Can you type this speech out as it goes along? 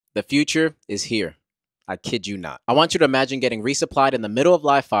The future is here. I kid you not. I want you to imagine getting resupplied in the middle of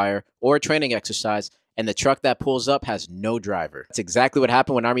live fire or a training exercise, and the truck that pulls up has no driver. That's exactly what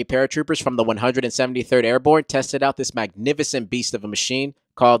happened when Army paratroopers from the 173rd Airborne tested out this magnificent beast of a machine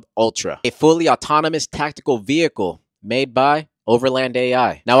called Ultra, a fully autonomous tactical vehicle made by Overland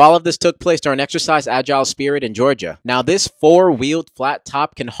AI. Now, all of this took place during Exercise Agile Spirit in Georgia. Now, this four-wheeled flat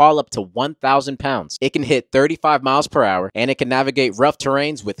top can haul up to 1,000 pounds. It can hit 35 miles per hour, and it can navigate rough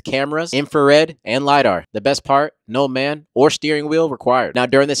terrains with cameras, infrared, and lidar. The best part, no man or steering wheel required. Now,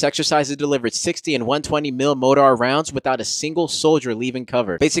 during this exercise, it delivered 60 and 120 mil mortar rounds without a single soldier leaving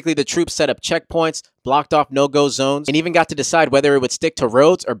cover. Basically, the troops set up checkpoints, blocked off no-go zones, and even got to decide whether it would stick to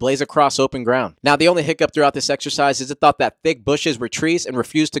roads or blaze across open ground. Now, the only hiccup throughout this exercise is it thought that thick bushes were trees and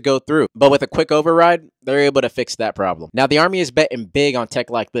refused to go through. But with a quick override, they're able to fix that problem. Now, the Army is betting big on tech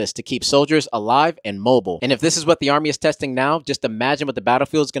like this to keep soldiers alive and mobile. And if this is what the Army is testing now, just imagine what the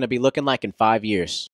battlefield is going to be looking like in 5 years.